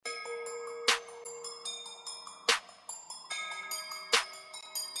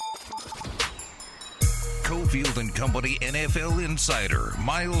Cofield and Company NFL insider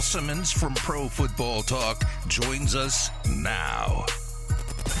Myles Simmons from Pro Football Talk joins us now.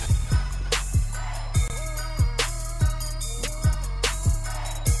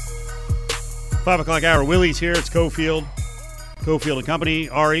 Five o'clock hour. Willie's here. It's Cofield and Company.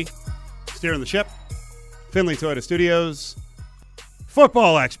 Ari steering the ship. Finley Toyota Studios.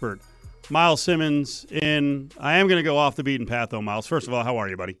 Football expert Myles Simmons in. I am going to go off the beaten path, though, Myles. First of all, how are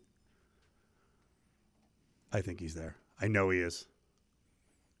you, buddy? I think he's there. I know he is.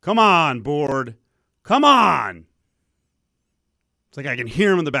 Come on, board. Come on. It's like I can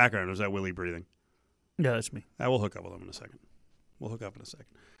hear him in the background. Or is that Willie breathing? Yeah, that's me. We'll hook up with him in a second.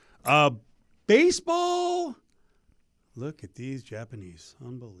 Baseball. Look at these Japanese.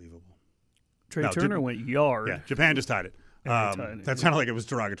 Unbelievable. Trey Turner went yard. Yeah, Japan just tied it. That sounded like it was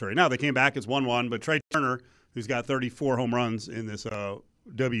derogatory. No, they came back. It's 1-1. But Trey Turner, who's got 34 home runs in this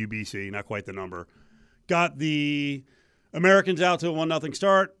WBC, not quite the number, got the Americans out to a 1-0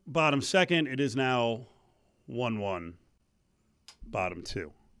 start. Bottom second. It is now 1-1. Bottom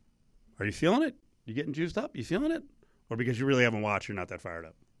two. Are you feeling it? You getting juiced up? You feeling it? Or because you really haven't watched, you're not that fired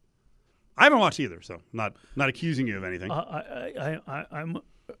up? I haven't watched either, so not accusing you of anything. I'm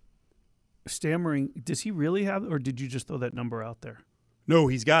stammering. Does he really have, or did you just throw that number out there? No,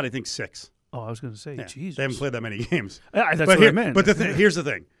 he's got, I think, 6. Oh, I was going to say, Jesus. They haven't played that many games. That's what I meant. But here's the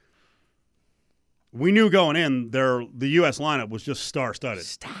thing. We knew going in, the U.S. lineup was just star-studded.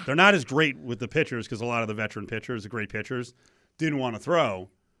 They're not as great with the pitchers because a lot of the veteran pitchers, the great pitchers, didn't want to throw.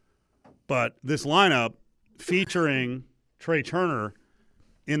 But this lineup featuring Trey Turner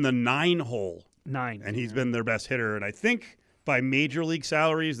in the 9-hole. 9. And he's been their best hitter. And I think by major league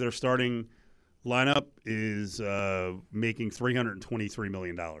salaries, their starting lineup is making $323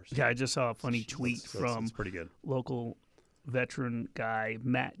 million. Yeah, I just saw a funny tweet from that's pretty good. Local veteran guy,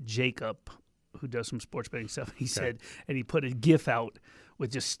 Matt Jacob, who does some sports betting stuff. He said, and he put a GIF out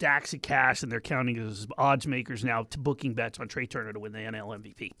with just stacks of cash, and they're counting as odds makers now to booking bets on Trey Turner to win the NL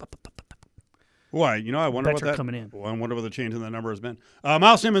MVP. Why? I wonder bets what are coming in. Well, I wonder what the change in that number has been.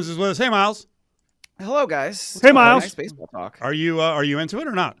 Myles Simmons is with us. Hey, Myles. Hello, guys. Hey, Myles. Nice baseball talk. Are you into it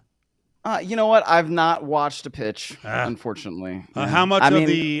or not? You know what? I've not watched a pitch, unfortunately. How much of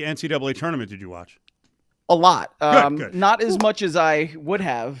the NCAA tournament did you watch? A lot. Good. Not as much as I would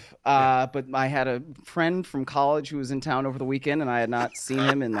have, but I had a friend from college who was in town over the weekend, and I had not seen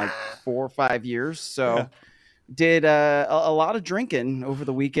him in like 4 or 5 years. So did a lot of drinking over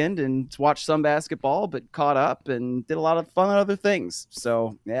the weekend and watched some basketball, but caught up and did a lot of fun other things.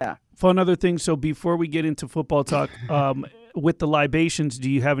 So, yeah. Fun other things. So before we get into football talk, with the libations, do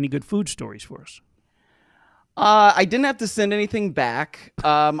you have any good food stories for us? I didn't have to send anything back.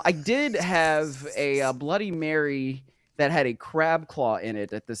 I did have a Bloody Mary that had a crab claw in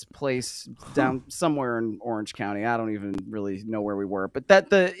it at this place down somewhere in Orange County. I don't even really know where we were, but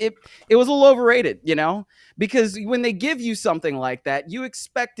it was a little overrated, because when they give you something like that, you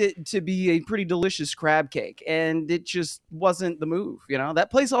expect it to be a pretty delicious crab cake, and it just wasn't the move.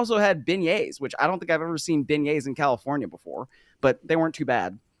 That place also had beignets, which I don't think I've ever seen beignets in California before, but they weren't too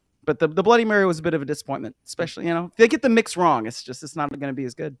bad. But the Bloody Mary was a bit of a disappointment, especially, if they get the mix wrong, it's not going to be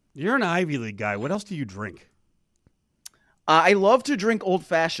as good. You're an Ivy League guy. What else do you drink? I love to drink old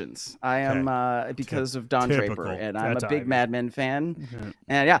fashions. I am because of Don Draper, and I'm a big Mad Men fan. Mm-hmm.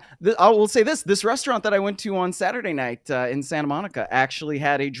 And I will say this restaurant that I went to on Saturday night in Santa Monica actually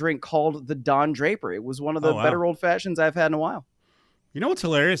had a drink called the Don Draper. It was one of the better old fashions I've had in a while. You know what's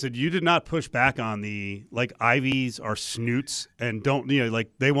hilarious? That you did not push back on the Ivies are snoots and don't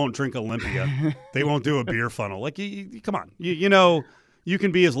they won't drink Olympia. They won't do a beer funnel. Come on, you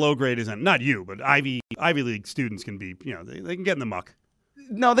can be as low grade as not you, but Ivy League students can be. They can get in the muck.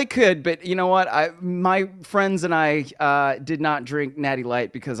 No, they could, but you know what? My friends and I did not drink Natty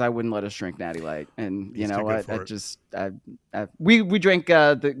Light because I wouldn't let us drink Natty Light, and you know what? We drank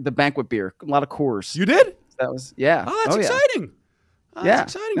the banquet beer, a lot of Coors. You did? That was Oh, that's exciting.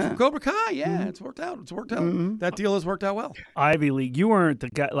 That's exciting yeah. from Cobra Kai. Yeah, It's worked out. Mm-hmm. That deal has worked out well. Ivy League, you weren't the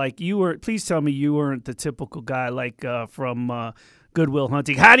guy please tell me you weren't the typical guy from Good Will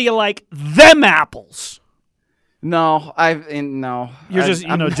Hunting. How do you like them apples? No, no. You're just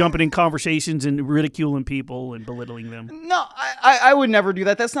jumping in conversations and ridiculing people and belittling them. No, I would never do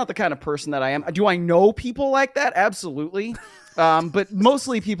that. That's not the kind of person that I am. Do I know people like that? Absolutely. But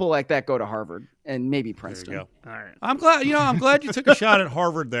mostly people like that go to Harvard and maybe Princeton. There you go. All right. I'm glad you took a shot at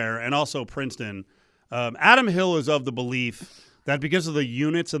Harvard there and also Princeton. Adam Hill is of the belief that because of the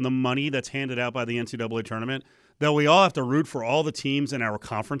units and the money that's handed out by the NCAA tournament, that we all have to root for all the teams in our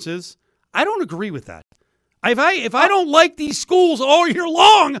conferences. I don't agree with that. If I don't like these schools all year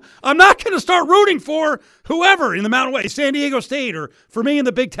long, I'm not going to start rooting for whoever in the Mountain West, San Diego State, or for me in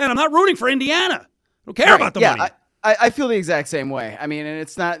the Big Ten. I'm not rooting for Indiana. I don't care about the money. I feel the exact same way. I mean, and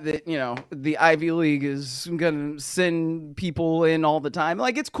it's not that, the Ivy League is going to send people in all the time.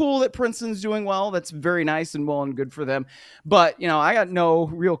 Like, it's cool that Princeton's doing well. That's very nice and well and good for them. But, I got no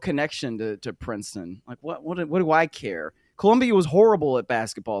real connection to Princeton. Like, what do I care? Columbia was horrible at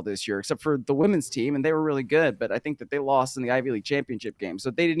basketball this year, except for the women's team, and they were really good. But I think that they lost in the Ivy League championship game,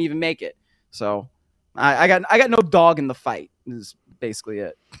 so they didn't even make it. So I got no dog in the fight. Is basically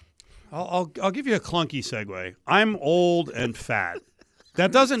it. I'll give you a clunky segue. I'm old and fat.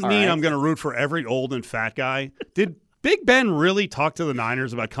 That doesn't mean I'm going to root for every old and fat guy. Did Big Ben really talk to the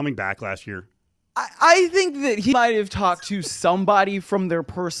Niners about coming back last year? I think that he might have talked to somebody from their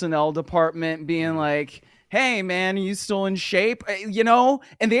personnel department being like, hey, man, are you still in shape? And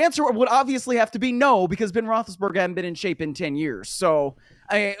the answer would obviously have to be no, because Ben Roethlisberger hadn't been in shape in 10 years. So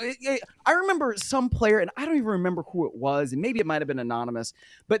I remember some player, and I don't even remember who it was, and maybe it might have been anonymous,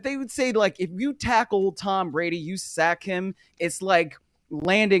 but they would say, like, if you tackle Tom Brady, you sack him, it's like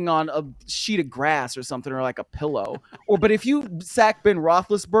landing on a sheet of grass or something, or like a pillow. But if you sack Ben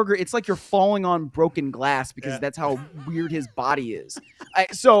Roethlisberger, it's like you're falling on broken glass, because that's how weird his body is.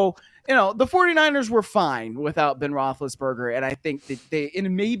 The 49ers were fine without Ben Roethlisberger, and I think that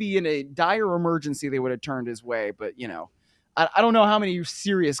maybe in a dire emergency, they would have turned his way. But, I don't know how many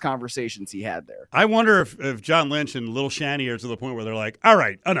serious conversations he had there. I wonder if John Lynch and Little Shanny are to the point where they're like, all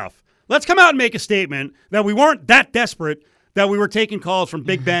right, enough. Let's come out and make a statement that we weren't that desperate that we were taking calls from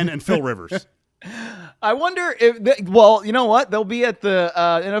Big Ben and Phil Rivers. I wonder if, you know what? They'll be at the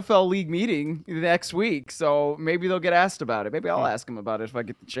NFL league meeting next week, so maybe they'll get asked about it. Maybe I'll ask them about it if I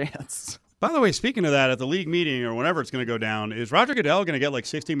get the chance. By the way, speaking of that, at the league meeting or whenever it's going to go down, is Roger Goodell going to get like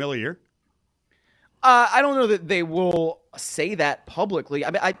 $60 million a year? I don't know that they will say that publicly.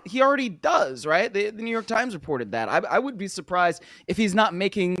 I mean, he already does, right? The New York Times reported that. I would be surprised if he's not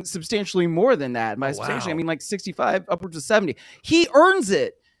making substantially more than that. By substantially, I mean like 65, upwards of 70. He earns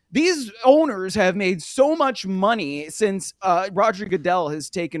it. These owners have made so much money since Roger Goodell has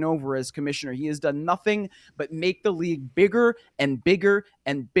taken over as commissioner. He has done nothing but make the league bigger and bigger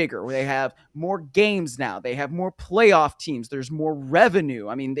and bigger. They have more games now. They have more playoff teams. There's more revenue.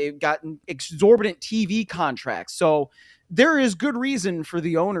 I mean, they've gotten exorbitant TV contracts. So there is good reason for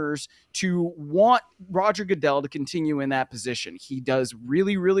the owners to want Roger Goodell to continue in that position. He does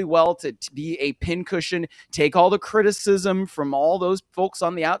really, really well to be a pincushion, take all the criticism from all those folks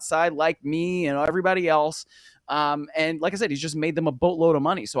on the outside like me and everybody else. And like I said, he's just made them a boatload of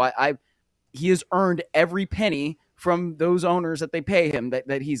money. So he has earned every penny from those owners that they pay him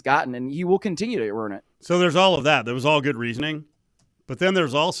that he's gotten, and he will continue to earn it. So there's all of that. There was all good reasoning. But then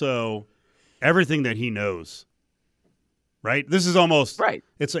there's also everything that he knows. Right? This is almost right.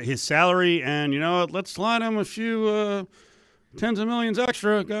 It's his salary, and let's slide him a few tens of millions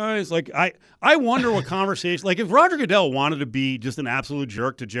extra, guys. Like I wonder what conversation. Like if Roger Goodell wanted to be just an absolute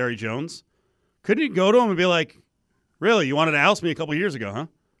jerk to Jerry Jones, couldn't he go to him and be like, "Really, you wanted to oust me a couple of years ago, huh?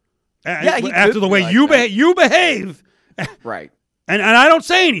 Yeah, after the way you behave, right? And I don't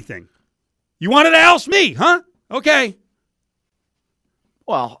say anything. You wanted to oust me, huh? Okay."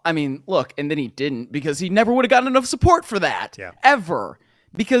 Well, I mean, look, and then he didn't, because he never would have gotten enough support for that, ever.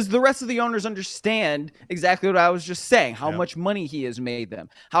 Because the rest of the owners understand exactly what I was just saying, how much money he has made them,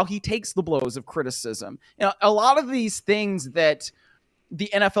 how he takes the blows of criticism. A lot of these things that the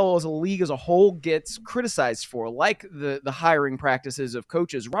NFL as a league as a whole gets criticized for, like the hiring practices of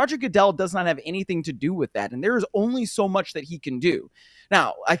coaches, Roger Goodell does not have anything to do with that, and there is only so much that he can do.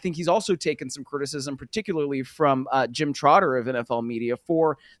 Now, I think he's also taken some criticism, particularly from Jim Trotter of NFL Media,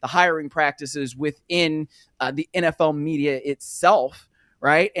 for the hiring practices within the NFL media itself,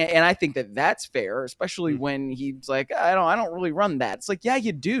 right? And I think that that's fair, especially when he's like, I don't really run that. It's like, yeah,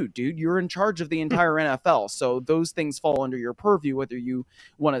 you do, dude. You're in charge of the entire NFL, so those things fall under your purview, whether you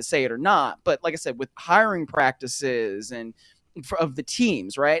want to say it or not. But like I said, with hiring practices and of the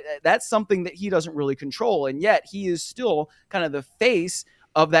teams, right? That's something that he doesn't really control, and yet he is still kind of the face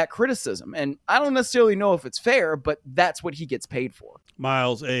of that criticism. And I don't necessarily know if it's fair, but that's what he gets paid for.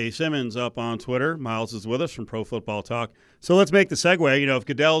 Myles A. Simmons up on Twitter. Myles is with us from Pro Football Talk. So let's make the segue. If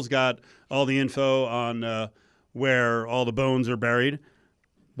Goodell's got all the info on where all the bones are buried,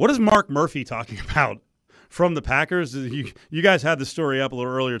 what is Mark Murphy talking about from the Packers? You guys had the story up a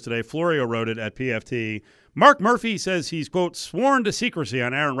little earlier today. Florio wrote it at PFT. Mark Murphy says he's, quote, sworn to secrecy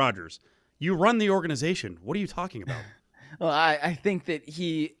on Aaron Rodgers. You run the organization. What are you talking about? Well, I think that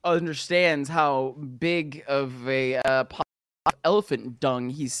he understands how big of a elephant dung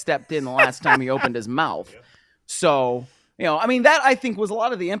he stepped in the last time he opened his mouth. So, I mean, that I think was a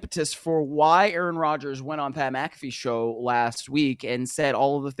lot of the impetus for why Aaron Rodgers went on Pat McAfee's show last week and said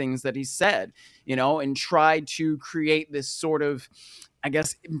all of the things that he said, and tried to create this sort of, I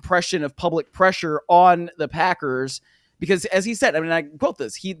guess, impression of public pressure on the Packers. Because as he said, I mean, I quote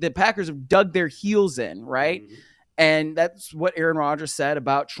this, the Packers have dug their heels in, right? Mm-hmm. And that's what Aaron Rodgers said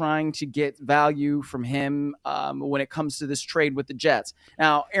about trying to get value from him when it comes to this trade with the Jets.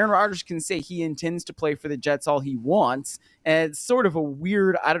 Now, Aaron Rodgers can say he intends to play for the Jets all he wants. And it's sort of a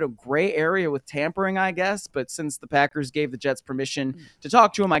weird, gray area with tampering, I guess. But since the Packers gave the Jets permission to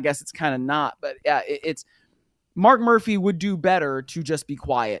talk to him, I guess it's kind of not. But yeah, it's Mark Murphy would do better to just be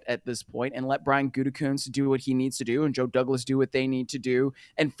quiet at this point and let Brian Gutekunst do what he needs to do and Joe Douglas do what they need to do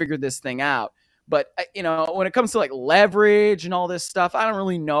and figure this thing out. But, when it comes to like leverage and all this stuff, I don't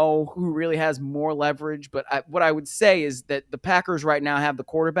really know who really has more leverage. But what I would say is that the Packers right now have the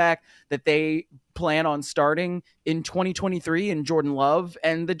quarterback that they plan on starting in 2023 in Jordan Love,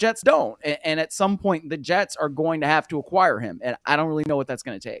 and the Jets don't. And at some point, the Jets are going to have to acquire him. And I don't really know what that's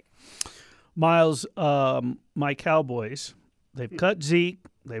going to take. Myles, my Cowboys, they've cut Zeke.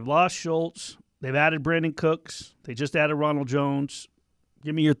 They've lost Schultz. They've added Brandon Cooks. They just added Ronald Jones.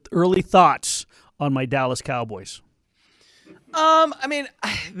 Give me your early thoughts on my Dallas Cowboys. I mean,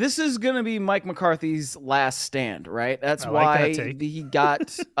 this is going to be Mike McCarthy's last stand, right? That's why he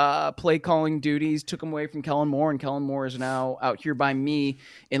got play calling duties, took him away from Kellen Moore, and Kellen Moore is now out here by me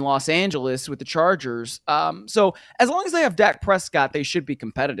in Los Angeles with the Chargers. So as long as they have Dak Prescott, they should be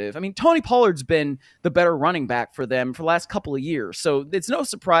competitive. I mean, Tony Pollard's been the better running back for them for the last couple of years. So it's no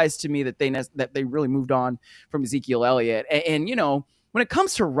surprise to me that they really moved on from Ezekiel Elliott. And when it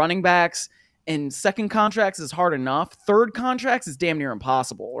comes to running backs, and second contracts is hard enough. Third contracts is damn near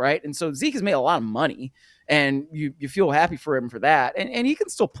impossible, right? And so Zeke has made a lot of money, and you feel happy for him for that. And he can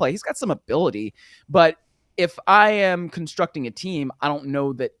still play. He's got some ability. But if I am constructing a team, I don't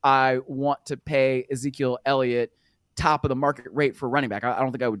know that I want to pay Ezekiel Elliott top of the market rate for running back. I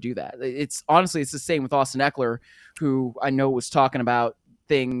don't think I would do that. It's honestly, it's the same with Austin Eckler, who I know was talking about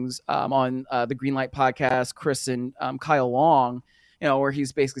things on the Greenlight podcast, Chris and Kyle Long, where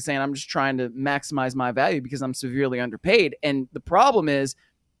he's basically saying, I'm just trying to maximize my value because I'm severely underpaid. And the problem is,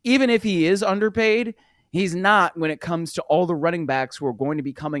 even if he is underpaid, he's not when it comes to all the running backs who are going to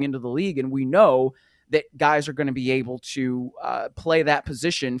be coming into the league. And we know that guys are going to be able to play that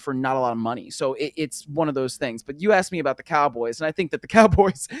position for not a lot of money. So it's one of those things. But you asked me about the Cowboys, and I think that the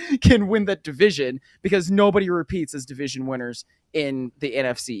Cowboys can win that division because nobody repeats as division winners in the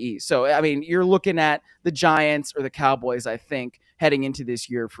NFC East. So, I mean, you're looking at the Giants or the Cowboys, I think, heading into this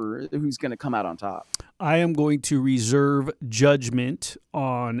year for who's going to come out on top. I am going to reserve judgment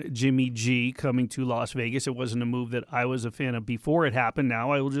on Jimmy G coming to Las Vegas. It wasn't a move that I was a fan of before it happened.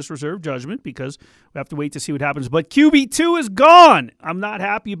 Now I will just reserve judgment because we have to wait to see what happens. But QB2 is gone. I'm not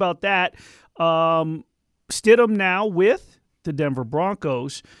happy about that. Stidham now with the Denver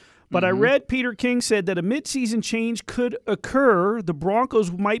Broncos. But I read Peter King said that a midseason change could occur. The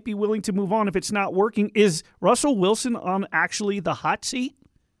Broncos might be willing to move on if it's not working. Is Russell Wilson on actually the hot seat?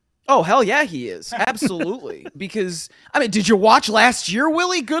 Oh, hell yeah, he is. Absolutely. Because, I mean, did you watch last year,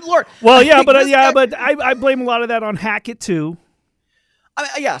 Willie? Good Lord. Well, yeah, but I blame a lot of that on Hackett, too. I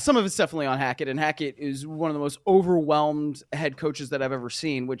mean, yeah, some of it's definitely on Hackett, and Hackett is one of the most overwhelmed head coaches that I've ever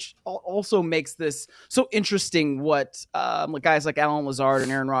seen, which also makes this so interesting what guys like Alan Lazard and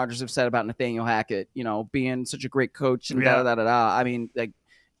Aaron Rodgers have said about Nathaniel Hackett, being such a great coach and da-da-da-da-da. I mean, like,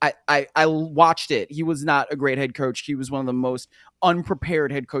 I watched it. He was not a great head coach. He was one of the most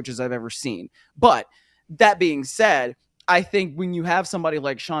unprepared head coaches I've ever seen. But that being said, I think when you have somebody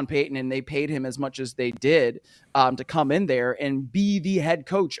like Sean Payton and they paid him as much as they did to come in there and be the head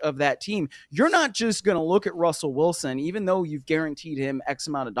coach of that team, you're not just going to look at Russell Wilson, even though you've guaranteed him X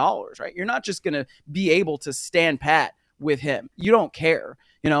amount of dollars, right? You're not just going to be able to stand pat with him. You don't care.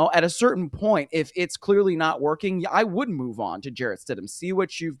 At a certain point, if it's clearly not working, I would move on to Jarrett Stidham, see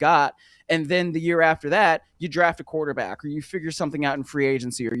what you've got. And then the year after that, you draft a quarterback or you figure something out in free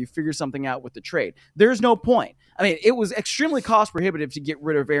agency or you figure something out with the trade. There's no point. I mean, it was extremely cost prohibitive to get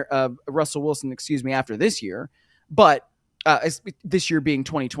rid of Russell Wilson, after this year. But this year being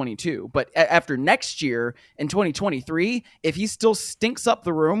 2022, but after next year in 2023, if he still stinks up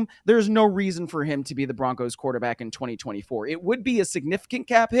the room, there's no reason for him to be the Broncos quarterback in 2024. It would be a significant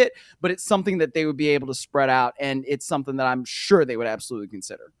cap hit, but it's something that they would be able to spread out, and it's something that I'm sure they would absolutely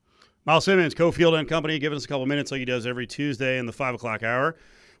consider. Myles Simmons, Cofield & Company, giving us a couple minutes like he does every Tuesday in the 5 o'clock hour.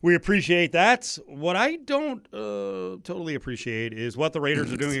 We appreciate that. What I don't totally appreciate is what the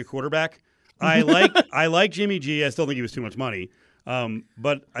Raiders are doing at quarterback. I like Jimmy G. I still think he was too much money.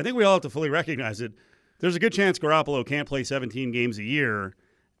 But I think we all have to fully recognize it. There's a good chance Garoppolo can't play 17 games a year.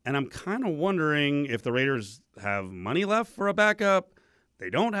 And I'm kind of wondering if the Raiders have money left for a backup.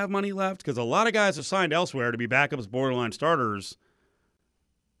 They don't have money left because a lot of guys are signed elsewhere to be backups, borderline starters.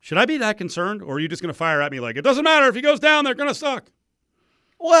 Should I be that concerned? Or are you just going to fire at me like, it doesn't matter. If he goes down, they're going to suck?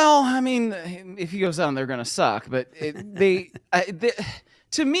 Well, I mean, if he goes down, they're going to suck. But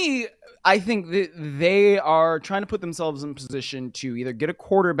to me, I think that they are trying to put themselves in position to either get a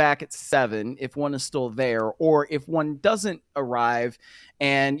quarterback at 7 if one is still there, or if one doesn't arrive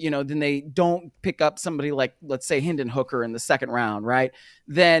and, then they don't pick up somebody like, let's say, Hendon Hooker in the second round, right?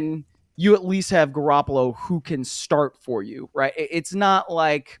 Then you at least have Garoppolo who can start for you, right? It's not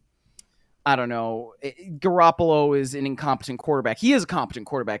like, I don't know, Garoppolo is an incompetent quarterback. He is a competent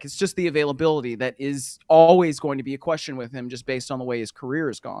quarterback. It's just the availability that is always going to be a question with him just based on the way his career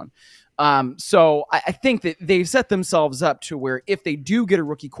has gone. So I think that they've set themselves up to where if they do get a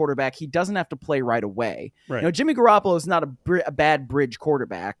rookie quarterback, he doesn't have to play right away. Right. Jimmy Garoppolo is not a bad bridge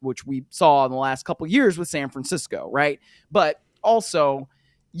quarterback, which we saw in the last couple of years with San Francisco, right? But also,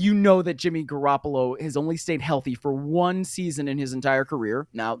 that Jimmy Garoppolo has only stayed healthy for one season in his entire career.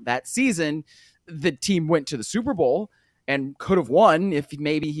 Now, that season, the team went to the Super Bowl and could have won if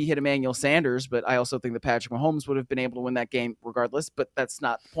maybe he hit Emmanuel Sanders, but I also think that Patrick Mahomes would have been able to win that game regardless, but that's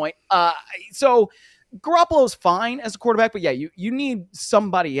not the point. So Garoppolo's fine as a quarterback, but yeah, you need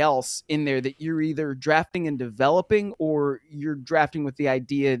somebody else in there that you're either drafting and developing, or you're drafting with the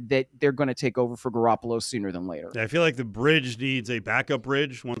idea that they're going to take over for Garoppolo sooner than later. Yeah, I feel like the bridge needs a backup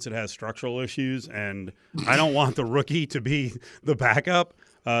bridge once it has structural issues, and I don't want the rookie to be the backup,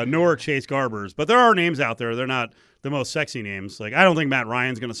 nor Chase Garbers. But there are names out there. They're not the most sexy names. Like, I don't think Matt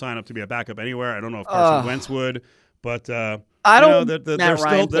Ryan's going to sign up to be a backup anywhere. I don't know if Carson Wentz would, but I don't Matt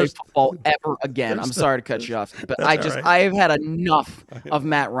Ryan play football ever again. I'm sorry to cut you off, but I've had enough of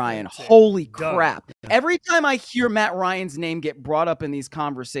Matt Ryan. Holy crap. Every time I hear Matt Ryan's name get brought up in these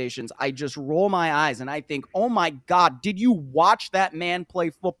conversations, I just roll my eyes and I think, oh my God, did you watch that man play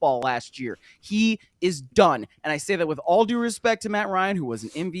football last year? He is done. And I say that with all due respect to Matt Ryan, who was an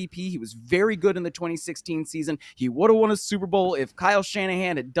MVP. He was very good in the 2016 season. He would have won a Super Bowl if Kyle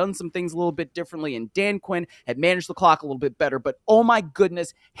Shanahan had done some things a little bit differently and Dan Quinn had managed the clock a little bit better. But oh my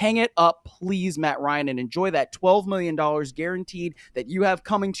goodness, hang it up, please, Matt Ryan, and enjoy that $12 million guaranteed that you have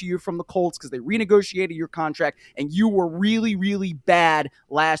coming to you from the Colts because they renegotiated your contract and you were really, really bad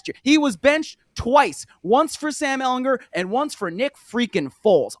last year. He was benched twice, once for Sam Ehlinger and once for Nick freaking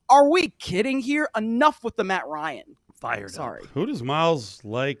Foles. Are we kidding here? Enough with the Matt Ryan. Fired. Sorry. Who does Myles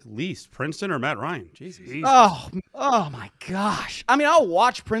like least, Princeton or Matt Ryan? Jesus. Oh my gosh. I mean, I'll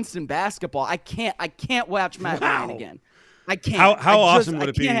watch Princeton basketball. I can't watch Matt Ryan again. I can't. How awesome would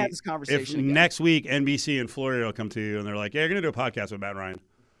it be have this conversation if again. Next week NBC and Florio come to you and they're like, "Yeah, you're gonna do a podcast with Matt Ryan."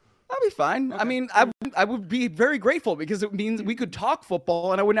 That'd be fine. Okay. I mean, I would be very grateful because it means we could talk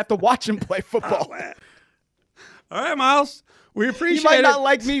football and I wouldn't have to watch him play football. All right, Myles. We appreciate it. You might not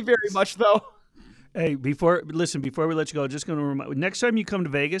like me very much, though. Hey, before we let you go, just going to remind next time you come to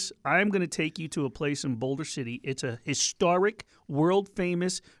Vegas, I'm going to take you to a place in Boulder City. It's a historic,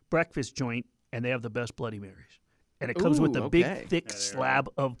 world-famous breakfast joint, and they have the best Bloody Marys. And it comes with a big, thick slab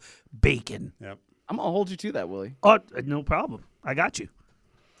of bacon. Yep. I'm going to hold you to that, Willie. Oh, no problem. I got you.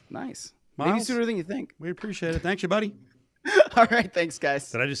 Nice. Myles, maybe sooner than you think. We appreciate it. Thanks, you, buddy. All right. Thanks,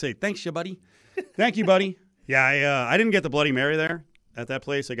 guys. Did I just say thanks, you, buddy? Thank you, buddy. Yeah, I didn't get the Bloody Mary there at that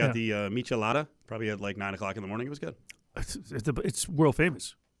place. I got the michelada, probably at like 9 o'clock in the morning. It was good. It's world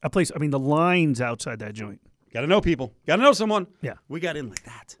famous. That place, I mean, the lines outside that joint. Got to know people. Got to know someone. Yeah. We got in like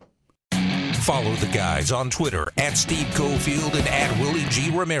that. Follow the guys on Twitter at Steve Cofield and at Willie G.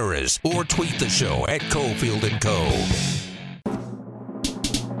 Ramirez, or tweet the show at Cofield & Co.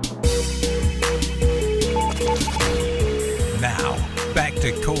 Now, back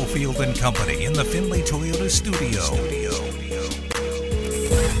to Cofield & Company in the Findlay Toyota studio.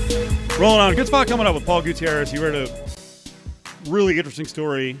 Rolling on. Good spot coming up with Paul Gutierrez. He wrote a really interesting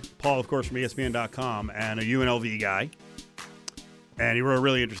story. Paul, of course, from ESPN.com, and a UNLV guy. And he wrote a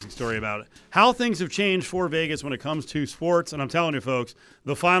really interesting story about how things have changed for Vegas when it comes to sports. And I'm telling you, folks,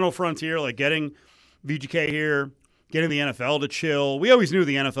 the final frontier, like getting VGK here, getting the NFL to chill. We always knew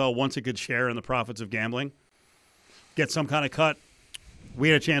the NFL, once it could share in the profits of gambling, get some kind of cut, we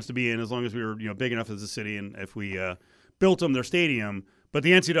had a chance to be in as long as we were big enough as a city and if we built them their stadium. But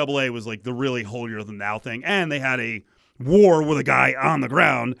the NCAA was like the really holier-than-thou thing. And they had a war with a guy on the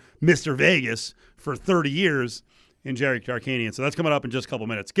ground, Mr. Vegas, for 30 years. In Jerry Tarkanian. So that's coming up in just a couple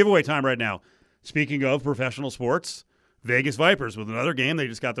minutes. Giveaway time right now. Speaking of professional sports, Vegas Vipers with another game. They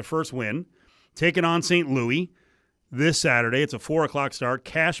just got their first win. taking on St. Louis this Saturday. It's a 4 o'clock start.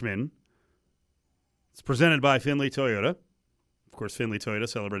 Cashman. It's presented by Findlay Toyota. Of course, Findlay Toyota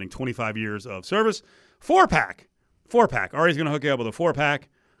celebrating 25 years of service. 4-pack. 4-pack. Ari's going to hook you up with a 4-pack.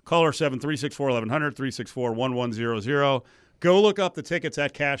 Caller 7-364-1100, 364-1100. Go look up the tickets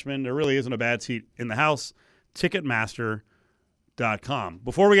at Cashman. There really isn't a bad seat in the house. Ticketmaster.com.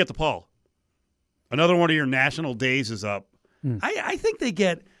 Before we get to Paul, another one of your national days is up. I think they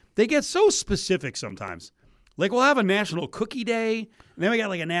get so specific sometimes. Like we'll have a national cookie day, and then we got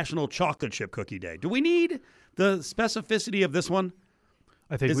like a national chocolate chip cookie day. Do we need the specificity of this one?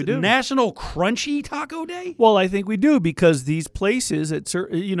 I think Is we it do. National Crunchy Taco Day? Well, I think we do because these places,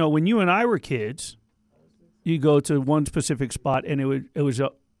 when you and I were kids, you go to one specific spot and it was the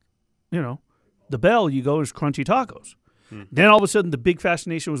Bell. You go is Crunchy Tacos. Then all of a sudden, the big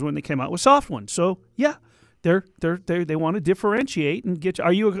fascination was when they came out with soft ones. So yeah, they want to differentiate and get.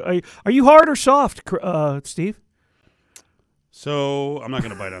 Are you hard or soft, Steve? So I'm not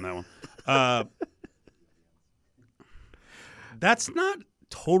going to bite on that one. That's not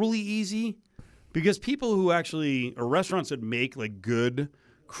totally easy because people who actually or restaurants that make like good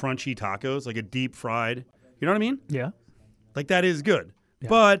crunchy tacos, like a deep fried, you know what I mean? Yeah. Like that is good. Yeah.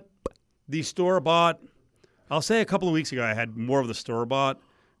 But the store bought, I'll say a couple of weeks ago I had more of the store bought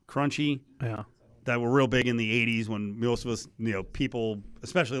crunchy that were real big in the 80s when most of us, people,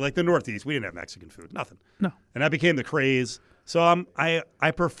 especially like the Northeast, we didn't have Mexican food, nothing. No. And that became the craze. So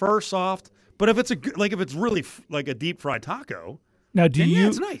I prefer soft, but if it's if it's really like a deep fried taco, now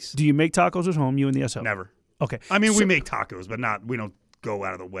it's nice. Do you make tacos at home, you and the SO? Never. Okay. I mean, we make tacos, but we don't go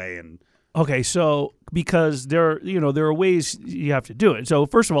out of the way and. Okay, so because there are ways you have to do it. So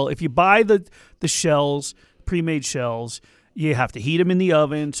first of all, if you buy the shells, pre-made shells, you have to heat them in the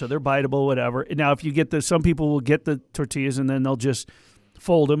oven so they're biteable, whatever. Now, if you get some people will get the tortillas and then they'll just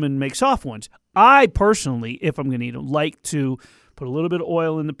fold them and make soft ones. I personally, if I'm going to eat them, like to put a little bit of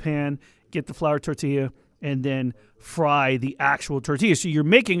oil in the pan, get the flour tortilla, and then fry the actual tortilla. So you're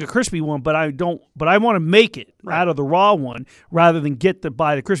making a crispy one, but I want to make it out of the raw one rather than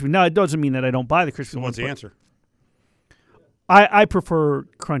buy the crispy. Now, it doesn't mean that I don't buy the crispy one. So what's the answer? I prefer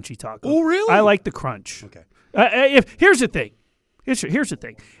crunchy tacos. Oh, really? I like the crunch. Okay. Here's the thing. Here's the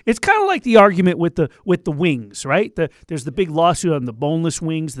thing. It's kind of like the argument with the wings, right? There's the big lawsuit on the boneless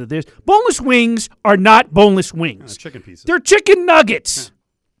wings. Boneless wings are not boneless wings. Chicken pieces. They're chicken nuggets.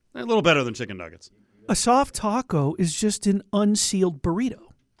 A little better than chicken nuggets. A soft taco is just an unsealed burrito.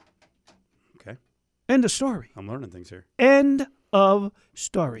 Okay. End of story. I'm learning things here. End of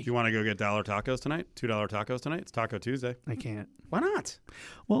story. Do you want to go get $1 tacos tonight? $2 tacos tonight? It's Taco Tuesday. I can't. Why not?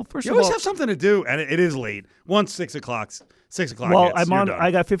 Well, first you of all, always have something to do, and it is late. Once 6 o'clock. 6 o'clock. Well, hits, I'm you're on. done.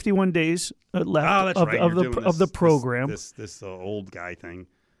 I got 51 days left of the program. This old guy thing.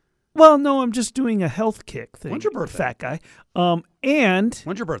 Well, no, I'm just doing a health kick thing. When's your birthday? Fat guy. And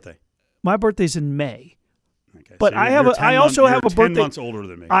when's your birthday? My birthday's in May. Okay, but so I also have a birthday. 10 months older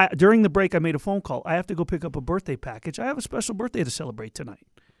than me. During the break, I made a phone call. I have to go pick up a birthday package. I have a special birthday to celebrate tonight.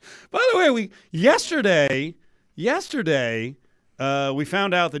 By the way, yesterday, we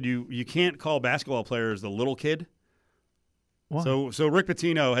found out that you can't call basketball players the little kid. Why? So Rick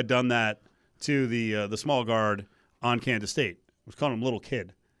Pitino had done that to the small guard on Kansas State. Was calling him little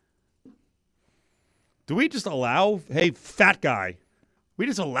kid. Do we just allow, hey, fat guy? We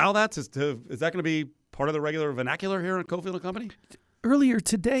just allow that is that going to be part of the regular vernacular here at Cofield and Company? Earlier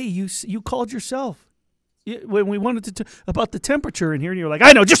today, you called yourself when we wanted to about the temperature in here, and you were like,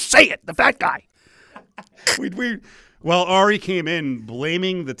 "I know, just say it." The fat guy. Well, Ari came in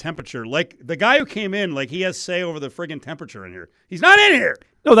blaming the temperature, like the guy who came in, like he has say over the friggin' temperature in here. He's not in here.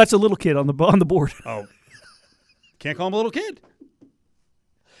 No, that's a little kid on the board. Oh, can't call him a little kid.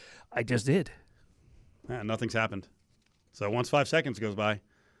 I just did. Yeah, nothing's happened. So once 5 seconds goes by,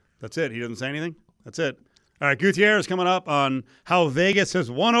 that's it. He doesn't say anything. That's it. All right, Gutierrez coming up on how Vegas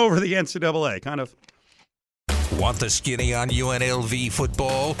has won over the NCAA, kind of. Want the skinny on UNLV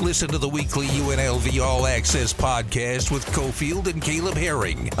football? Listen to the weekly UNLV All Access podcast with Cofield and Caleb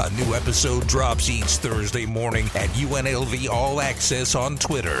Herring. A new episode drops each Thursday morning at UNLV All Access on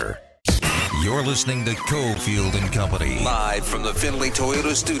Twitter. You're listening to Cofield and Company, live from the Findlay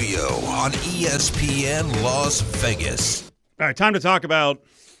Toyota studio on ESPN Las Vegas. All right, time to talk about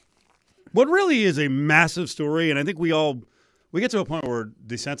what really is a massive story, and I think we get to a point where we're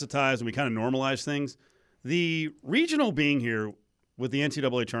desensitized and we kind of normalize things. The regional being here with the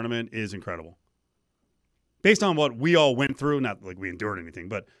NCAA tournament is incredible. Based on what we all went through, not like we endured anything,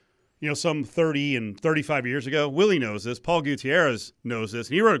 but some 30 and 35 years ago, Willie knows this. Paul Gutierrez knows this,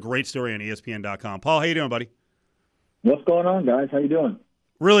 and he wrote a great story on ESPN.com. Paul, how you doing, buddy? What's going on, guys? How you doing?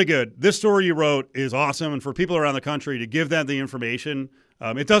 Really good. This story you wrote is awesome, and for people around the country to give them the information,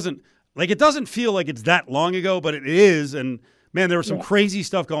 it doesn't feel like it's that long ago, but it is. And man, there was some crazy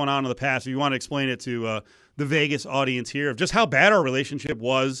stuff going on in the past. If you want to explain it to the Vegas audience here, of just how bad our relationship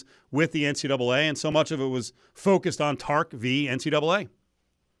was with the NCAA, and so much of it was focused on TARC v. NCAA.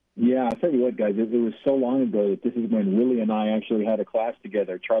 Yeah, I'll tell you what, guys, it was so long ago that this is when Willie and I actually had a class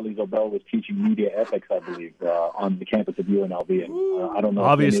together. Charlie Zobel was teaching media ethics, I believe, on the campus of UNLV. And I don't know.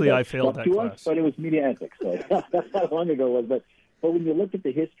 Obviously, I failed that class. But it was media ethics. So that's how long ago it was. But when you look at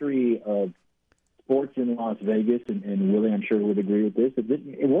the history of sports in Las Vegas, and Willie, I'm sure, would agree with this,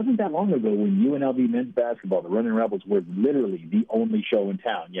 it wasn't that long ago when UNLV men's basketball, the Running Rebels, were literally the only show in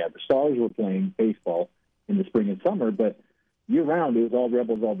town. Yeah, the Stars were playing baseball in the spring and summer, but year-round, it was all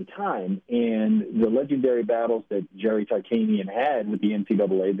Rebels all the time. And the legendary battles that Jerry Tarkanian had with the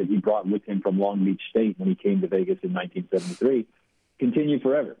NCAA that he brought with him from Long Beach State when he came to Vegas in 1973 continued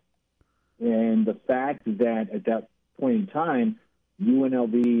forever. And the fact that at that point in time,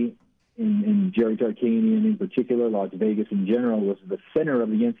 UNLV and Jerry Tarkanian in particular, Las Vegas in general, was the center of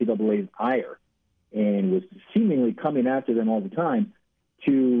the NCAA's ire and was seemingly coming after them all the time.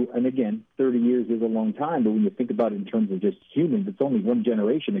 And again, 30 years is a long time, but when you think about it in terms of just humans, it's only one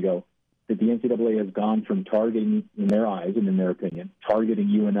generation ago that the NCAA has gone from targeting, in their eyes and in their opinion, targeting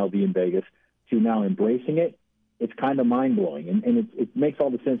UNLV in Vegas to now embracing it. It's kind of mind-blowing, and it makes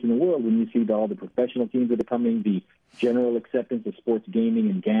all the sense in the world when you see all the professional teams that are coming, the general acceptance of sports gaming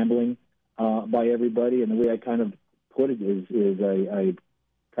and gambling by everybody. And the way I kind of put it is I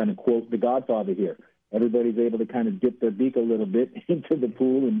kind of quote The Godfather here. Everybody's able to kind of dip their beak a little bit into the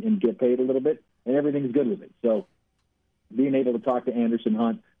pool and get paid a little bit, and everything's good with it. So being able to talk to Anderson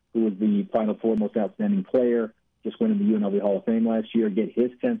Hunt, who was the Final Four most outstanding player, just went in the UNLV Hall of Fame last year, get his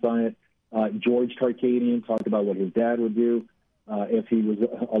sense on it. George Tarkanian talked about what his dad would do if he was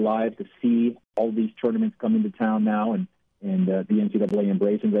alive to see all these tournaments come into town now and the NCAA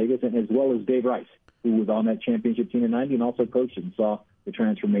embrace in Vegas, and as well as Dave Rice, who was on that championship team in '90 and also coached it and saw the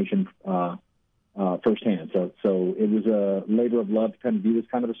transformation firsthand. So it was a labor of love to kind of do this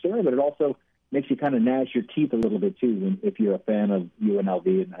kind of a story, but it also makes you kind of gnash your teeth a little bit too if you're a fan of UNLV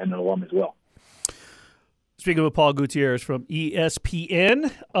and an alum as well. Speaking with Paul Gutierrez from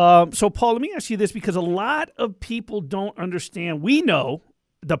ESPN. So, Paul, let me ask you this, because a lot of people don't understand. We know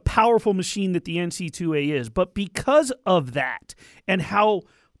the powerful machine that the NC2A is, but because of that and how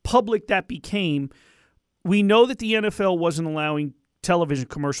public that became, we know that the NFL wasn't allowing television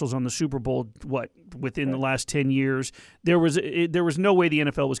commercials on the Super Bowl, within the last 10 years. There was no way the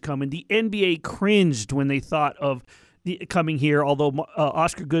NFL was coming. The NBA cringed when they thought of coming here, although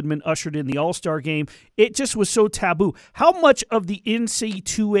Oscar Goodman ushered in the All-Star game. It just was so taboo. How much of the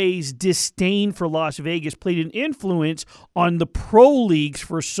NC2A's disdain for Las Vegas played an influence on the pro leagues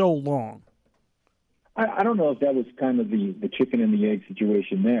for so long? I don't know if that was kind of the chicken and the egg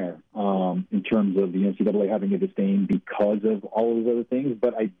situation there in terms of the NCAA having a disdain because of all of those other things.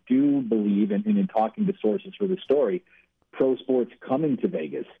 But I do believe, and in talking to sources for the story, pro sports coming to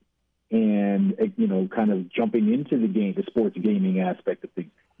Vegas and, kind of jumping into the sports gaming aspect of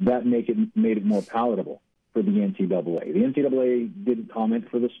things, that made it more palatable for the NCAA. The NCAA didn't comment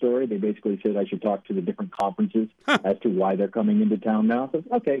for the story. They basically said I should talk to the different conferences as to why they're coming into town now. So,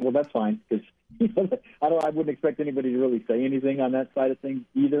 okay, well, that's fine, because I wouldn't expect anybody to really say anything on that side of things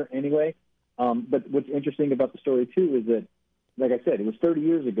either anyway. But what's interesting about the story, too, is that, like I said, it was 30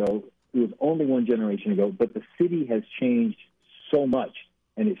 years ago. It was only one generation ago, but the city has changed so much,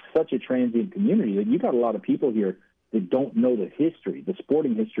 and it's such a transient community that you got a lot of people here that don't know the history, the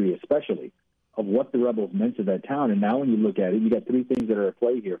sporting history especially, of what the Rebels meant to that town. And now when you look at it, you got three things that are at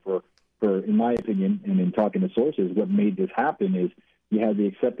play here for in my opinion, and in talking to sources, what made this happen is you have the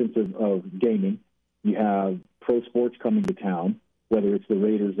acceptance of gaming. You have pro sports coming to town, whether it's the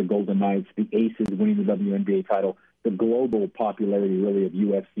Raiders, the Golden Knights, the Aces winning the WNBA title, the global popularity really of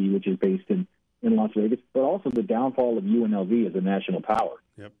UFC, which is based in Las Vegas, but also the downfall of UNLV as a national power.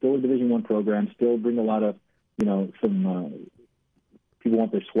 Yep. Still a Division I program, still bring a lot of, some people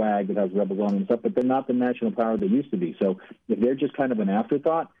want their swag that has Rebels on and stuff, but they're not the national power they used to be. So if they're just kind of an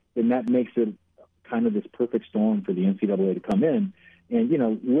afterthought, then that makes it kind of this perfect storm for the NCAA to come in. And,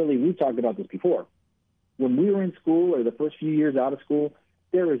 really, we've talked about this before. When we were in school or the first few years out of school,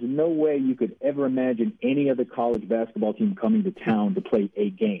 there is no way you could ever imagine any other college basketball team coming to town to play a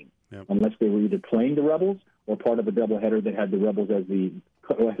game, unless they were either playing the Rebels or part of a doubleheader that had the Rebels as the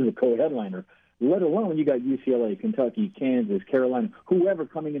co-headliner. Let alone you got UCLA, Kentucky, Kansas, Carolina, whoever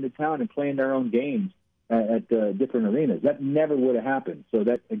coming into town and playing their own games at different arenas. That never would have happened. So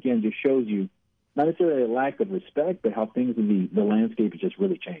that, again, just shows you not necessarily a lack of respect, but how things in the landscape has just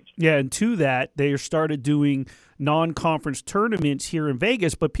really changed. Yeah, and to that, they started doing non-conference tournaments here in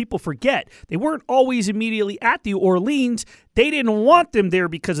Vegas, but people forget they weren't always immediately at the Orleans. They didn't want them there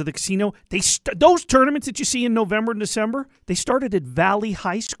because of the casino. Those tournaments that you see in November and December, they started at Valley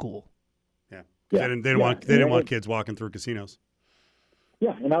High School. Yeah, they didn't want kids walking through casinos.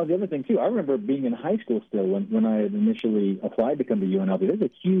 Yeah, and that was the other thing, too. I remember being in high school still when I had initially applied to come to UNLV. There's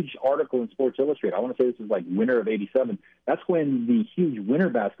a huge article in Sports Illustrated. I want to say this was like winter of '87. That's when the huge winter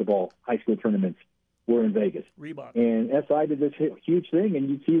basketball high school tournaments were in Vegas. Reebok. And SI did this huge thing, and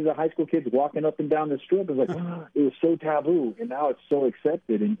you'd see the high school kids walking up and down the strip. It was like, it was so taboo, and now it's so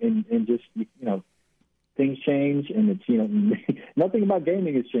accepted, and just, things change, and it's, nothing about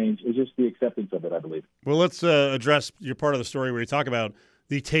gaming has changed. It's just the acceptance of it, I believe. Well, let's address your part of the story where you talk about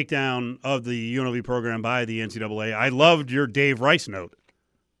the takedown of the UNLV program by the NCAA. I loved your Dave Rice note.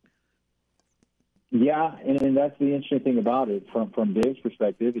 Yeah, and that's the interesting thing about it from Dave's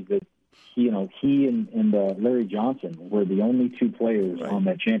perspective is that he and Larry Johnson were the only two players on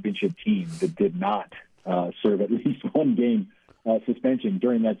that championship team that did not serve at least one game suspension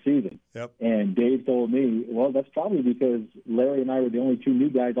during that season. Yep. And Dave told me, well, that's probably because Larry and I were the only two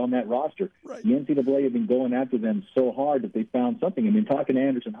new guys on that roster. Right. The NCAA had been going after them so hard that they found something. I mean, talking to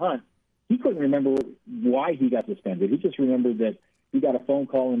Anderson Hunt, he couldn't remember why he got suspended. He just remembered that he got a phone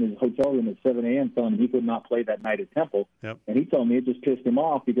call in his hotel room at 7 a.m. telling him he could not play that night at Temple. Yep. And he told me it just pissed him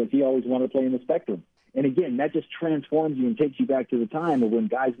off because he always wanted to play in the Spectrum. And again, that just transforms you and takes you back to the time of when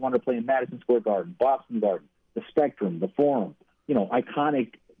guys wanted to play in Madison Square Garden, Boston Garden, the Spectrum, the Forum,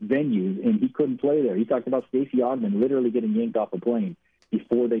 iconic venues, and he couldn't play there. He talked about Stacey Ogman literally getting yanked off a plane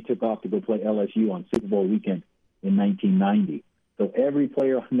before they took off to go play LSU on Super Bowl weekend in 1990. So every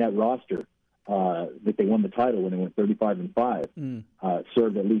player on that roster that they won the title when they went 35-5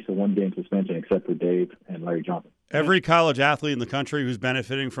 served at least a one-game suspension, except for Dave and Larry Johnson. Every college athlete in the country who's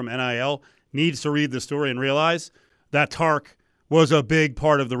benefiting from NIL needs to read the story and realize that Tark was a big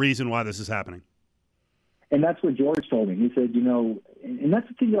part of the reason why this is happening. And that's what George told me. He said, and that's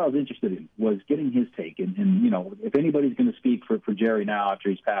the thing that I was interested in, was getting his take. And if anybody's going to speak for Jerry now after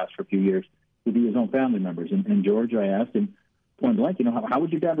he's passed for a few years, it would be his own family members. And George, I asked him, point blank, how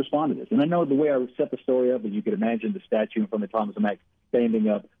would your dad respond to this? And I know the way I set the story up is you could imagine the statue in front of Thomas Mack standing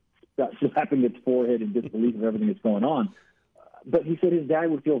up, slapping its forehead in disbelief of everything that's going on. But he said his dad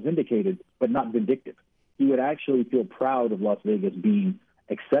would feel vindicated, but not vindictive. He would actually feel proud of Las Vegas being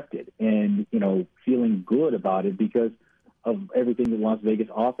accepted and, feeling good about it because of everything that Las Vegas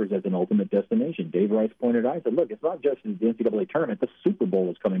offers as an ultimate destination. Dave Rice pointed out, he said, look, it's not just the NCAA tournament. The Super Bowl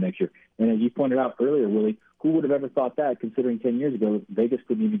is coming next year. And as you pointed out earlier, Willie, who would have ever thought that, considering 10 years ago, Vegas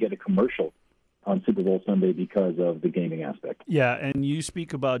couldn't even get a commercial on Super Bowl Sunday because of the gaming aspect. Yeah, and you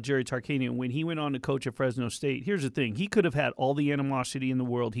speak about Jerry Tarkanian. When he went on to coach at Fresno State, here's the thing. He could have had all the animosity in the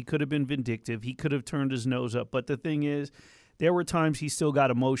world. He could have been vindictive. He could have turned his nose up. But the thing is, there were times he still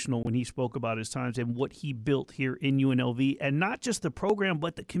got emotional when he spoke about his times and what he built here in UNLV, and not just the program,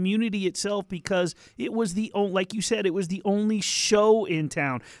 but the community itself, because it was like you said, it was the only show in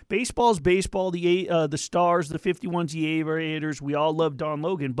town. Baseball's baseball, the Stars, the 51s, the Aviators, we all love Don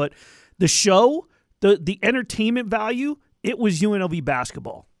Logan, but the show, the entertainment value, it was UNLV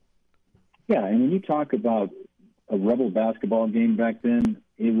basketball. Yeah, and when you talk about a Rebel basketball game back then,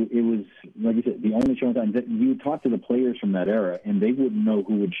 it was, like you said, the only show in time. You talk to the players from that era, and they wouldn't know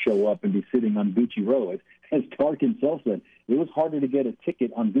who would show up and be sitting on Gucci Row. As Tark himself said, it was harder to get a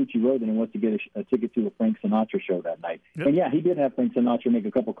ticket on Gucci Row than it was to get a ticket to a Frank Sinatra show that night. Yep. And, yeah, he did have Frank Sinatra make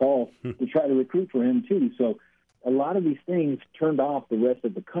a couple calls to try to recruit for him, too. So a lot of these things turned off the rest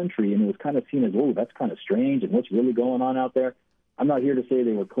of the country, and it was kind of seen as, oh, that's kind of strange, and what's really going on out there? I'm not here to say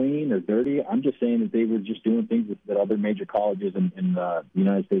they were clean or dirty. I'm just saying that they were just doing things that other major colleges in the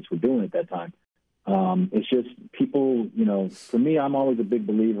United States were doing at that time. It's just people, for me, I'm always a big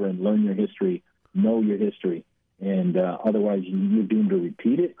believer in learn your history, know your history, and otherwise you're doomed to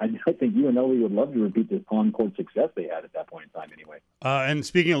repeat it. I think UNLV would love to repeat the on-court success they had at that point in time anyway. And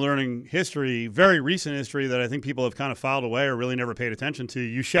speaking of learning history, very recent history that I think people have kind of filed away or really never paid attention to,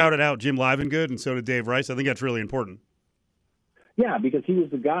 you shouted out Jim Livengood, and so did Dave Rice. I think that's really important. Yeah, because he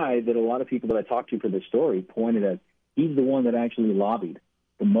was the guy that a lot of people that I talked to for this story pointed at. He's the one that actually lobbied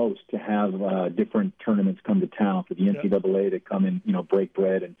the most to have different tournaments come to town for the NCAA to come and, break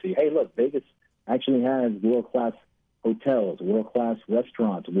bread and see, hey, look, Vegas actually has world-class hotels, world-class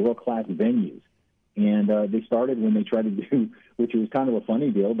restaurants, world-class venues. And they started when they tried to do, which was kind of a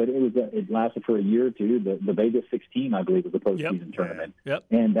funny deal, but it lasted for a year or two. The Vegas 16, I believe, was the postseason tournament. Yep.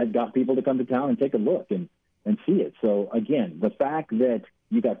 And that got people to come to town and take a look and see it. So, again, the fact that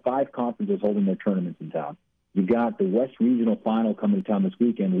you got 5 conferences holding their tournaments in town. You got the West Regional Final coming to town this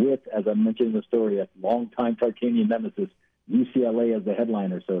weekend with, as I mentioned in the story, a longtime Tarkanian nemesis, UCLA as the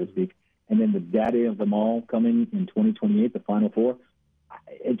headliner, so to speak. And then the daddy of them all coming in 2028, the Final Four.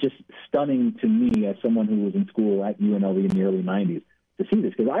 It's just stunning to me as someone who was in school at UNLV in the early 90s to see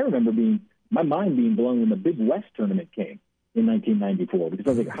this. Because I remember my mind being blown when the Big West tournament came in 1994. Because I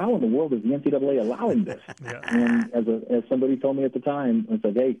was like, how in the world is the NCAA allowing this? Yeah. And as somebody told me at the time, it's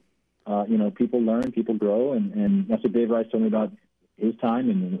like, hey, people learn, people grow. And that's what Dave Rice told me about his time.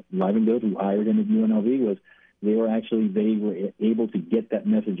 And Livengood, who hired him at UNLV, was they were able to get that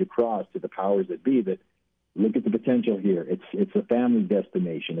message across to the powers that be that look at the potential here. It's a family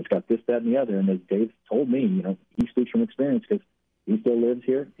destination. It's got this, that, and the other. And as Dave told me, he speaks from experience because he still lives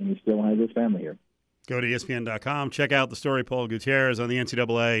here and he still has his family here. Go to ESPN.com. Check out the story Paul Gutierrez on the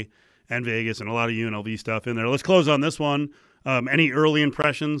NCAA and Vegas and a lot of UNLV stuff in there. Let's close on this one. Any early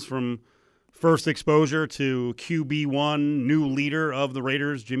impressions from first exposure to QB1, new leader of the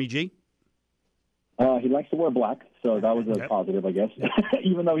Raiders, Jimmy G? He likes to wear black, so that was a positive, I guess.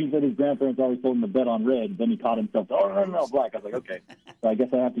 Even though he said his grandparents always told him to bet on red, then he caught himself, no, black. I was like, okay. So I guess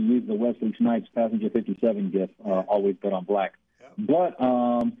I have to use the Wesley Snipes Passenger 57 gif, always bet on black. Yep. But,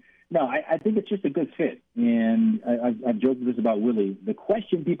 no, I think it's just a good fit. And I've joked this about Willie. The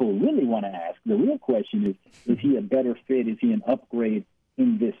question people really want to ask, the real question is he a better fit? Is he an upgrade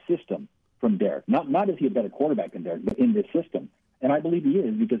in this system from Derek? Not is he a better quarterback than Derek, but in this system. And I believe he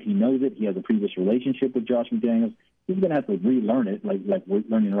is because he knows it. He has a previous relationship with Josh McDaniels. He's going to have to relearn it, like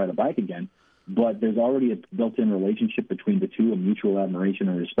learning to ride a bike again. But there's already a built-in relationship between the two, a mutual admiration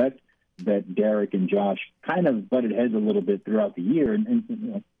and respect that Derek and Josh kind of butted heads a little bit throughout the year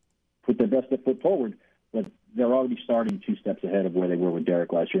and put their best foot forward. But they're already starting 2 steps ahead of where they were with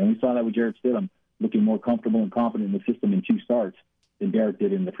Derek last year. And we saw that with Jarrett Stidham looking more comfortable and confident in the system in 2 starts than Derek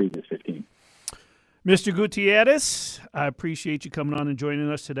did in the previous 15. Mr. Gutierrez, I appreciate you coming on and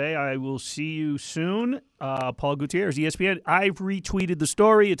joining us today. I will see you soon. Paul Gutierrez, ESPN. I've retweeted the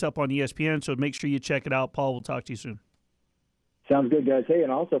story. It's up on ESPN, so make sure you check it out. Paul, we'll talk to you soon. Sounds good, guys. Hey,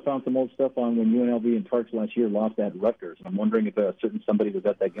 and I also found some old stuff on when UNLV and Tarks last year lost at Rutgers. I'm wondering if a certain somebody was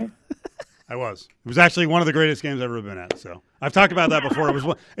at that game. I was. It was actually one of the greatest games I've ever been at. So I've talked about that before. It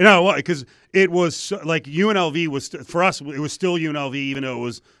was because it was like UNLV was for us. It was still UNLV, even though it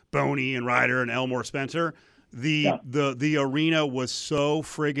was Boney and Ryder and Elmore Spencer. The arena was so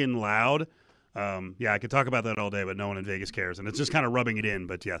friggin' loud. I could talk about that all day, but no one in Vegas cares, and it's just kind of rubbing it in.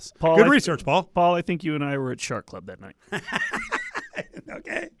 But yes, Paul, good research, Paul. Paul, I think you and I were at Shark Club that night.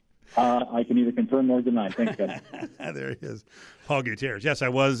 Okay. I can either confirm or deny. Thanks, guys. There he is, Paul Gutierrez. Yes, I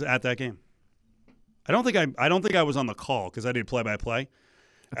was at that game. I don't think I was on the call because I did play-by-play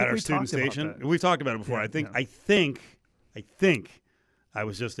at our student station. We've talked about it before. Yeah, I think I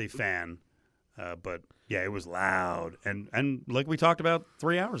was just a fan, but yeah, it was loud and like we talked about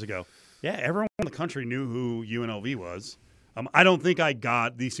 3 hours ago. Yeah, everyone in the country knew who UNLV was. I don't think I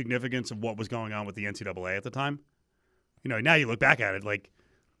got the significance of what was going on with the NCAA at the time. Now you look back at it like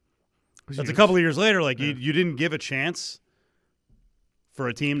that's a couple of years later. Like you didn't give a chance for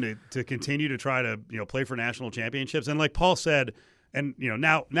a team to continue to try to play for national championships. And like Paul said, and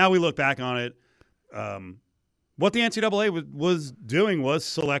now we look back on it, what the NCAA was doing was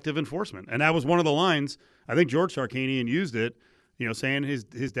selective enforcement, and that was one of the lines. I think George Tarkanian used it, saying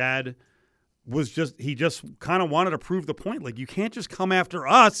his dad was just kind of wanted to prove the point. Like you can't just come after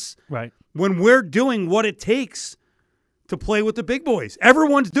us, right, when we're doing what it takes to play with the big boys.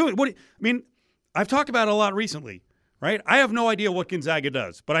 Everyone's doing I've talked about it a lot recently. Right? I have no idea what Gonzaga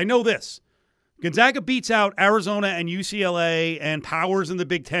does, but I know this. Gonzaga beats out Arizona and UCLA and powers in the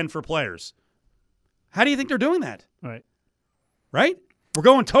Big Ten for players. How do you think they're doing that? Right. Right? We're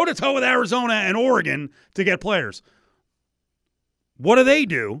going toe-to-toe with Arizona and Oregon to get players. What do they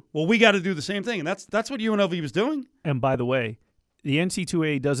do? Well, we got to do the same thing, and that's what UNLV was doing. And by the way, the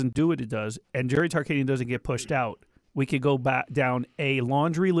NC2A doesn't do what it does, and Jerry Tarkanian doesn't get pushed out. We could go back down a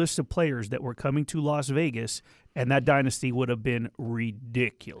laundry list of players that were coming to Las Vegas, and that dynasty would have been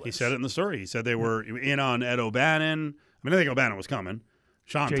ridiculous. He said it in the story. He said they were in on Ed O'Bannon. I think O'Bannon was coming.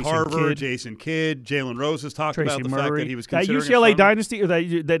 Sean Tarver, Jason Kidd, Jalen Rose has talked about the fact that he was considering that UCLA dynasty, or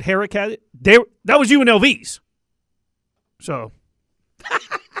that Herrick had it. That was UNLV's. So,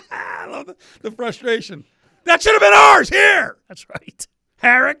 I love the frustration. That should have been ours here. That's right,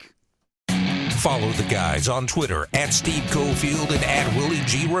 Herrick. Follow the guys on Twitter at Steve Cofield and at Willie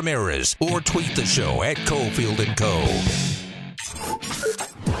G. Ramirez, or tweet the show at Cofield & Co.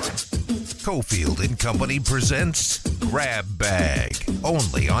 Cofield & Company presents Grab Bag,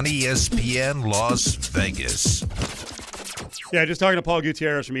 only on ESPN Las Vegas. Yeah, just talking to Paul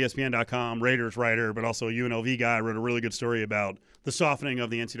Gutierrez from ESPN.com, Raiders writer, but also a UNLV guy, wrote a really good story about the softening of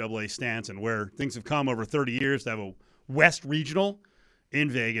the NCAA stance and where things have come over 30 years to have a West Regional in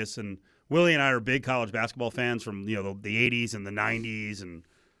Vegas. And Willie and I are big college basketball fans from the 80s and the 90s, and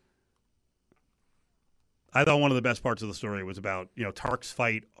I thought one of the best parts of the story was about Tark's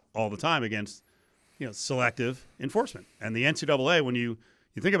fight all the time against selective enforcement. And the NCAA, when you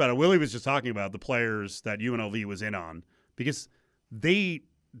think about it, Willie was just talking about the players that UNLV was in on, because they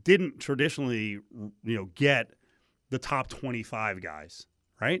didn't traditionally get the top 25 guys,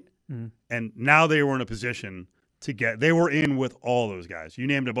 right? Mm-hmm. And now they were in a position to they were in with all those guys. You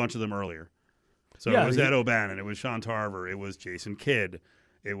named a bunch of them earlier. So it was Ed O'Bannon, it was Sean Tarver, it was Jason Kidd,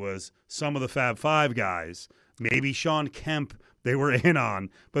 it was some of the Fab Five guys, maybe Sean Kemp they were in on.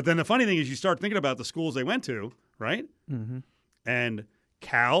 But then the funny thing is you start thinking about the schools they went to, right? Mm-hmm. And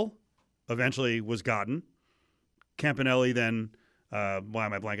Cal eventually was gotten. Campanelli then, why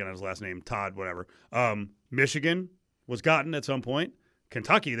am I blanking on his last name? Todd, whatever. Michigan was gotten at some point.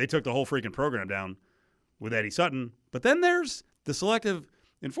 Kentucky, they took the whole freaking program down with Eddie Sutton. But then there's the selective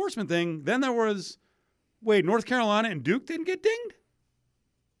enforcement thing. Then there was, North Carolina and Duke didn't get dinged?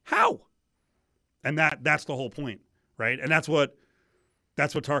 How? And that's the whole point, right? And that's what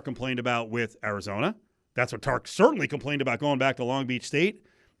Tark complained about with Arizona. That's what Tark certainly complained about going back to Long Beach State.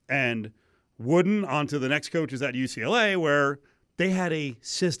 And Wooden onto the next coaches at UCLA, where they had a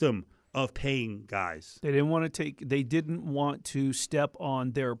system of paying guys. They didn't want to step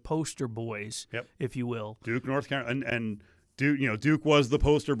on their poster boys, if you will. Duke, North Carolina, and Duke was the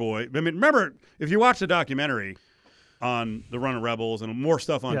poster boy. I mean, remember, if you watch the documentary on the Run of Rebels and more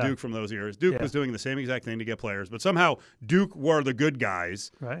stuff on Duke from those years, Duke was doing the same exact thing to get players, but somehow Duke were the good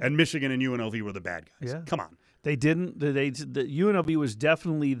guys, and Michigan and UNLV were the bad guys. Yeah. Come on. They didn't. The UNLV was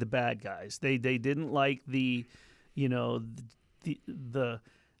definitely the bad guys. They didn't like the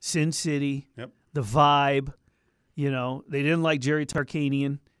Sin City, the vibe. They didn't like Jerry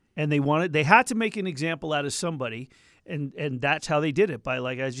Tarkanian, and they had to make an example out of somebody, and that's how they did it by,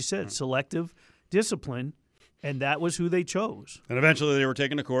 like as you said, selective discipline, and that was who they chose. And eventually they were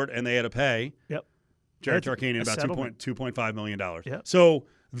taken to court, and they had to pay Jerry Tarkanian about $2.5 million. Yep. So.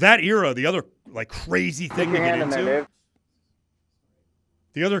 That era, the other crazy thing to get into.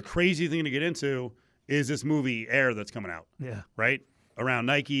 The other crazy thing to get into is this movie Air that's coming out. Yeah. Right? Around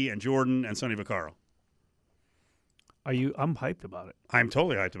Nike and Jordan and Sonny Vaccaro. I'm hyped about it. I'm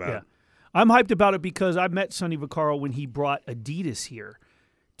totally hyped about it. I'm hyped about it because I met Sonny Vaccaro when he brought Adidas here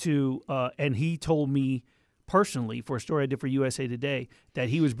and he told me personally for a story I did for USA Today that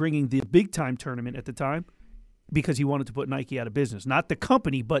he was bringing the big time tournament at the time because he wanted to put Nike out of business. Not the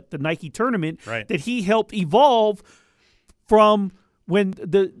company, but the Nike tournament that he helped evolve from when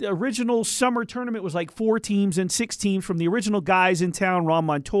the original summer tournament was like 4 teams and 6 teams from the original guys in town, Ron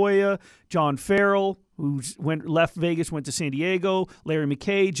Montoya, John Farrell, who left Vegas, went to San Diego, Larry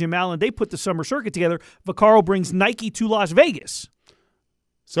McKay, Jim Allen. They put the summer circuit together. Vaccaro brings Nike to Las Vegas.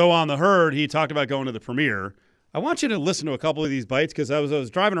 So on the herd, he talked about going to the premiere. I want you to listen to a couple of these bites because I was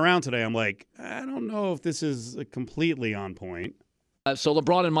driving around today. I'm like, I don't know if this is completely on point. So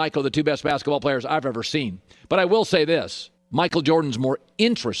LeBron and Michael, the 2 best basketball players I've ever seen. But I will say this, Michael Jordan's more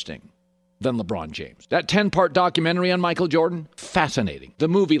interesting than LeBron James. That 10-part documentary on Michael Jordan, fascinating. The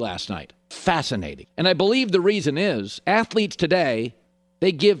movie last night, fascinating. And I believe the reason is athletes today,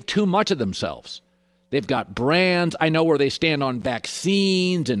 they give too much of themselves. They've got brands. I know where they stand on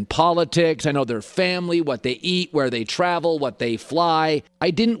vaccines and politics. I know their family, what they eat, where they travel, what they fly.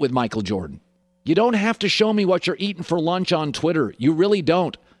 I didn't with Michael Jordan. You don't have to show me what you're eating for lunch on Twitter. You really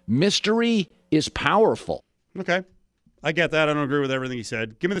don't. Mystery is powerful. Okay. I get that. I don't agree with everything he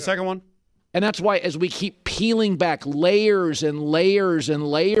said. Give me the second one. And that's why as we keep peeling back layers and layers and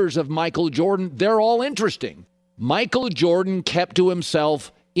layers of Michael Jordan, they're all interesting. Michael Jordan kept to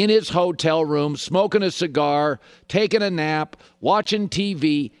himself in his hotel room, smoking a cigar, taking a nap, watching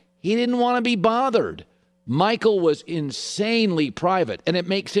TV. He didn't want to be bothered. Michael was insanely private, and it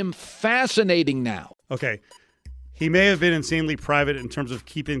makes him fascinating now. Okay. He may have been insanely private in terms of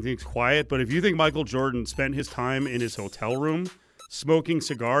keeping things quiet, but if you think Michael Jordan spent his time in his hotel room smoking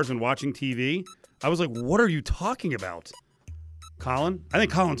cigars and watching TV, I was like, what are you talking about? Colin? I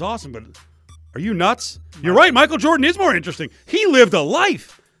think Colin's awesome, but are you nuts? You're right. Michael Jordan is more interesting. He lived a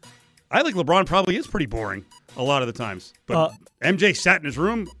life. I think LeBron probably is pretty boring a lot of the times. But MJ sat in his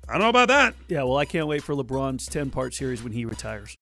room. I don't know about that. Yeah, well, I can't wait for LeBron's 10-part series when he retires.